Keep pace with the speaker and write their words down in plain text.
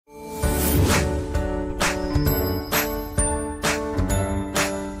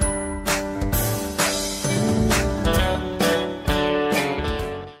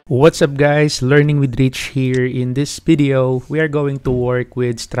What's up guys, Learning with Rich here. In this video, we are going to work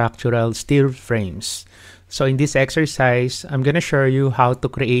with structural steel frames. So in this exercise, I'm going to show you how to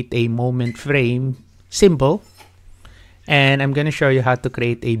create a moment frame symbol. And I'm going to show you how to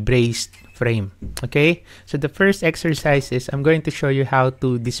create a braced frame. Okay, so the first exercise is I'm going to show you how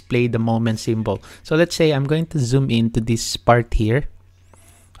to display the moment symbol. So let's say I'm going to zoom into this part here.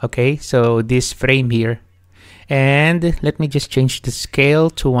 Okay, so this frame here. And let me just change the scale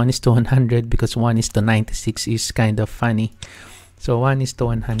to 1:100 because 1:96 is kind of funny. So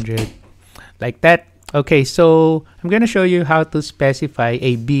 1:100 like that. Okay, so I'm going to show you how to specify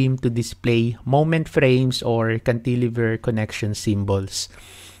a beam to display moment frames or cantilever connection symbols.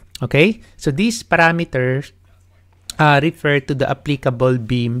 Okay, so these parameters refer to the applicable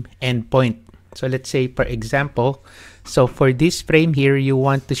beam endpoint. So let's say, for example, so for this frame here, you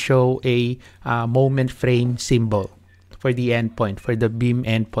want to show a moment frame symbol for the endpoint, for the beam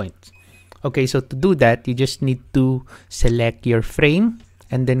endpoint. Okay, so to do that, you just need to select your frame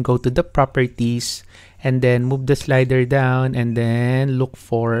and then go to the properties and then move the slider down and then look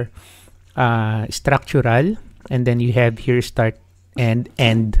for structural, and then you have here start and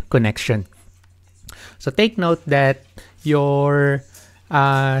end connection. So take note that your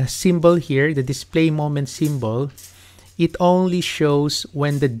symbol here, the display moment symbol, it only shows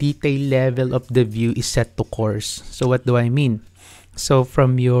when the detail level of the view is set to coarse. So what do I mean? So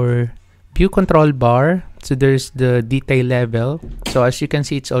from your view control bar, so there's the detail level. So as you can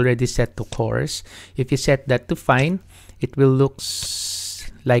see, it's already set to coarse. If you set that to fine, it will look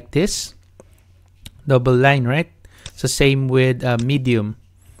like this. Double line, right? So same with medium.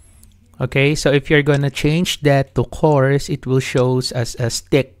 Okay, so if you're gonna change that to coarse, it will show as a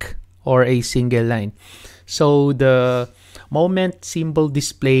stick or a single line. So the moment symbol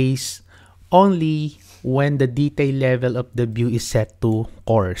displays only when the detail level of the view is set to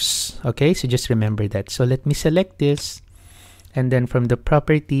coarse. Okay, so just remember that. So let me select this, and then from the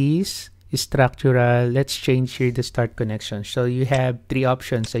properties, structural, let's change here the start connection. So you have three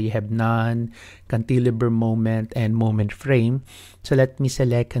options. So you have none, cantilever moment, and moment frame. So let me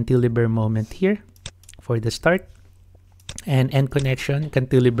select cantilever moment here for the start, and end connection,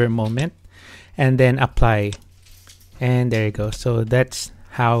 cantilever moment, and then apply. And there you go. So that's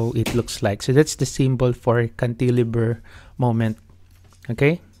how it looks like. So that's the symbol for cantilever moment.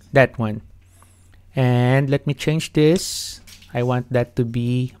 Okay, that one. And let me change this. I want that to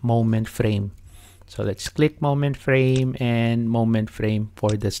be moment frame. So let's click moment frame and moment frame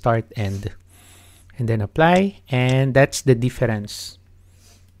for the start end. And then apply. And that's the difference.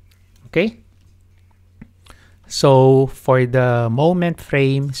 Okay. So for the moment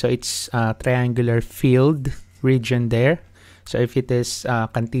frame, so it's a triangular filled region there. So if it is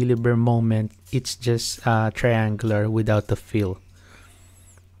cantilever moment, it's just triangular without the fill.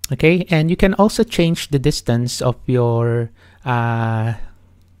 Okay, and you can also change the distance of your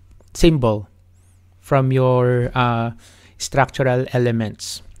symbol from your structural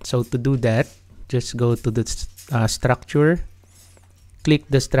elements. So to do that, just go to the structure, click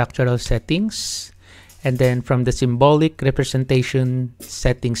the structural settings, and then from the symbolic representation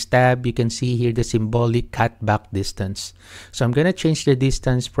settings tab, you can see here the symbolic cutback distance. So I'm going to change the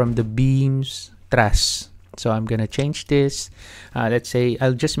distance from the beam's truss. So I'm going to change this. Let's say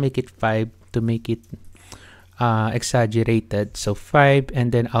I'll just make it 5 to make it exaggerated. So 5,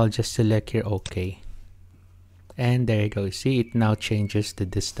 and then I'll just select here OK. And there you go. See, it now changes the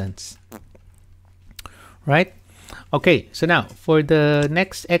distance. Right? Okay, so now for the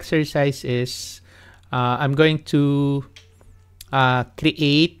next exercise is I'm going to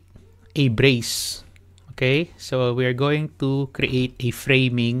create a brace. Okay, so we're going to create a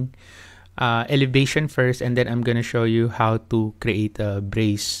framing elevation first, and then I'm going to show you how to create a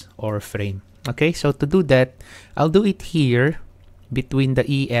brace or frame. Okay, so to do that, I'll do it here between the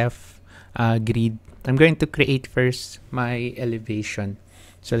EF grid. I'm going to create first my elevation.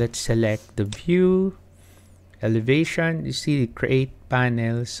 So let's select the view, elevation. You see the create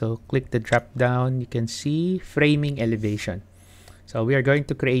panel. So click the drop down. You can see framing elevation. So we are going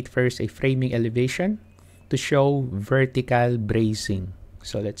to create first a framing elevation to show vertical bracing.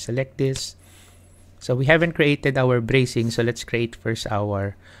 So let's select this. So we haven't created our bracing, so let's create first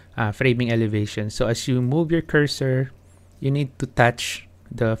our framing elevation. So as you move your cursor, you need to touch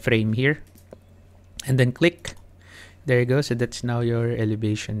the frame here and then click. There you go. So that's now your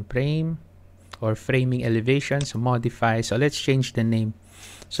elevation frame or framing elevation. So modify. So let's change the name.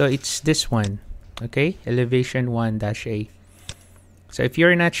 So it's this one. Okay, elevation 1-A. So if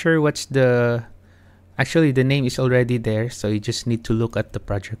you're not sure what's the actually the name is already there, so you just need to look at the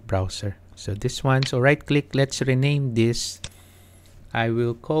project browser. So this one, so right click, let's rename this I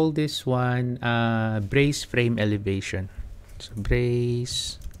will call this one brace frame elevation. So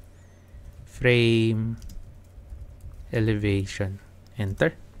brace frame elevation.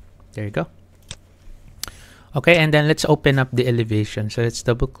 Enter. There you go. Okay, and then let's open up the elevation. So let's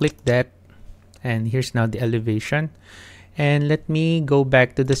double click that. And here's now the elevation. And let me go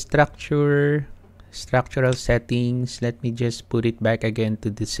back to the structural settings. Let me just put it back again to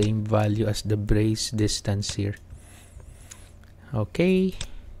the same value as the brace distance here. Okay,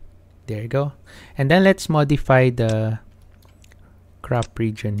 there you go. And then let's modify the crop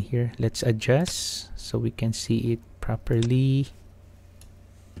region here. Let's adjust so we can see it properly.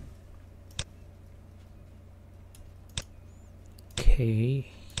 Okay,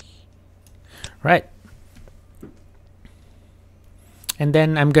 right. And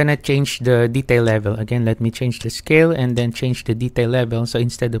then I'm gonna change the detail level. Again, let me change the scale and then change the detail level. So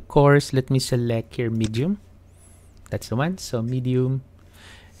instead of coarse, let me select here medium. That's the one. So medium.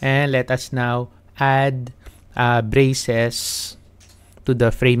 And let us now add braces to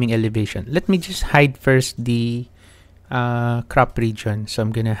the framing elevation. Let me just hide first the crop region. So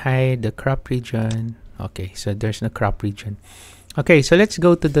I'm gonna hide the crop region. Okay, so there's no crop region. Okay, so let's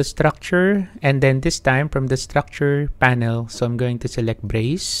go to the structure, and then this time from the structure panel, so I'm going to select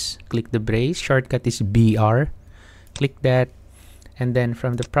brace, click the brace, shortcut is BR, click that, and then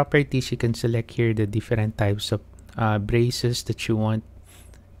from the properties you can select here the different types of braces that you want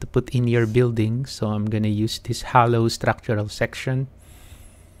to put in your building. So I'm going to use this hollow structural section,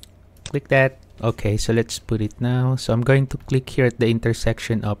 click that. Okay, so let's put it now. So I'm going to click here at the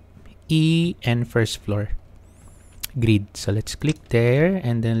intersection of E and first floor grid. So let's click there,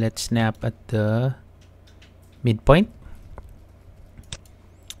 and then let's snap at the midpoint.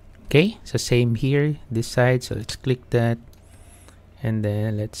 Okay, so same here this side. So let's click that, and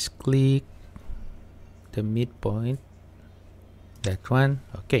then let's click the midpoint, that one.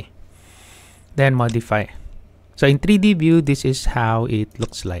 Okay, then modify. So in 3D view, this is how it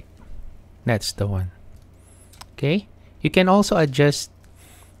looks like. That's the one. Okay, you can also adjust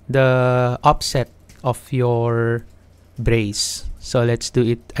the offset of your brace. So let's do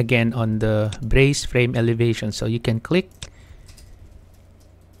it again on the brace frame elevation. So you can click.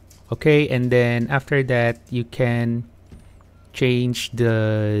 Okay, and then after that you can change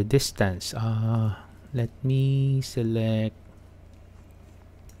the distance. Let me select.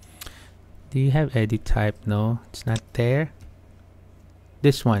 Do you have edit type? No, it's not there.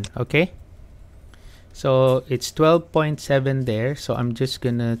 This one. Okay, so it's 12.7 there. So I'm just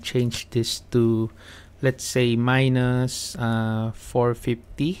gonna change this to, let's say, minus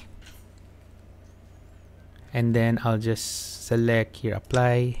 450, and then I'll just select here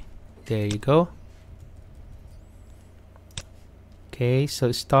apply. There you go. Okay,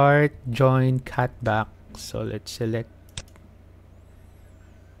 so start, join, cutback. So let's select.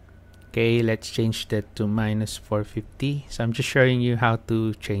 Okay, let's change that to minus 450. So I'm just showing you how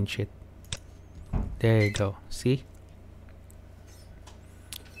to change it. There you go. See?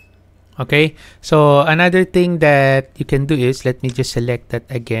 Okay, so another thing that you can do is, let me just select that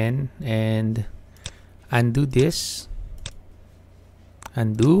again and undo this.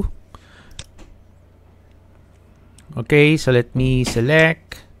 Undo. Okay, so let me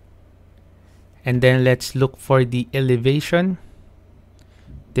select, and then let's look for the elevation.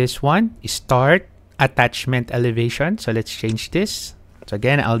 This one is start attachment elevation. So let's change this. So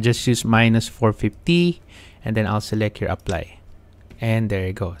again, I'll just use minus 450, and then I'll select here apply. And there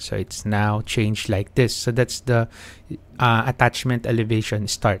you go. So it's now changed like this. So that's the attachment elevation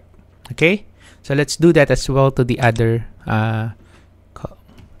start. Okay, so let's do that as well to the other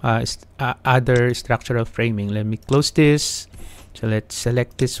other structural framing. Let me close this. So let's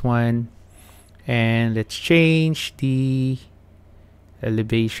select this one, and let's change the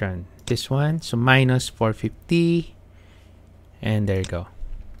elevation. This one, so minus 450, and there you go.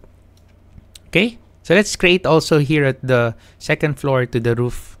 Okay, so let's create also here at the second floor to the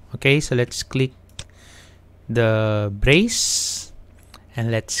roof. Okay, so let's click the brace,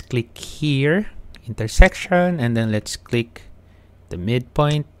 and let's click here intersection, and then let's click the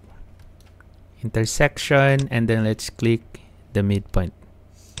midpoint intersection, and then let's click the midpoint.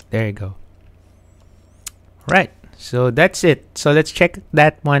 There you go. Right, so that's it. So let's check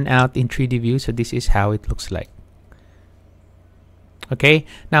that one out in 3D view. So this is how it looks like. Okay,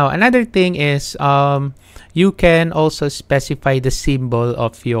 now another thing is you can also specify the symbol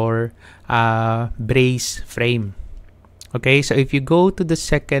of your brace frame. Okay, so if you go to the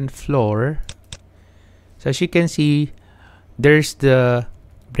second floor, so as you can see, there's the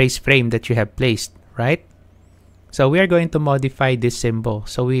brace frame that you have placed, right? So we are going to modify this symbol.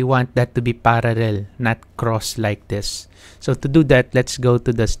 So we want that to be parallel, not cross like this. So to do that, let's go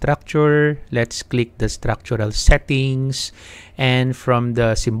to the structure. Let's click the structural settings. And from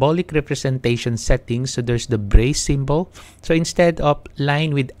the symbolic representation settings, so there's the brace symbol. So instead of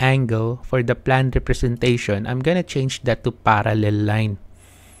line with angle for the plan representation, I'm going to change that to parallel line.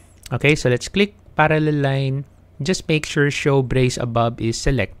 Okay, so let's click parallel line. Just make sure show brace above is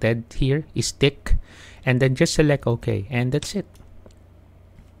selected here, is tick. And then just select OK. And that's it.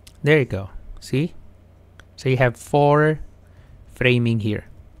 There you go. See? So you have 4 framing here.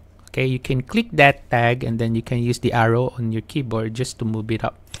 Okay, you can click that tag and then you can use the arrow on your keyboard just to move it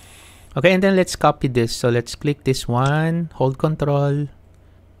up. Okay, and then let's copy this. So let's click this one, hold Control,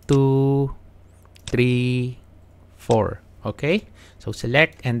 2, 3, 4. Okay, so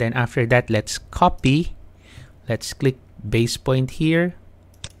select, and then after that, let's copy. Let's click base point here.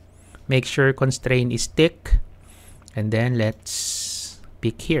 Make sure constraint is tick, and then let's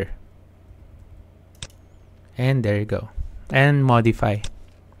pick here. And there you go. And modify.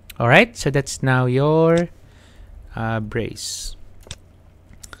 Alright, so that's now your brace.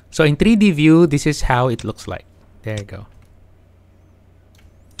 So in 3D view, this is how it looks like. There you go.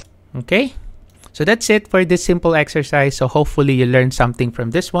 Okay, so that's it for this simple exercise. So hopefully you learned something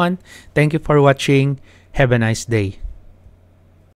from this one. Thank you for watching. Have a nice day.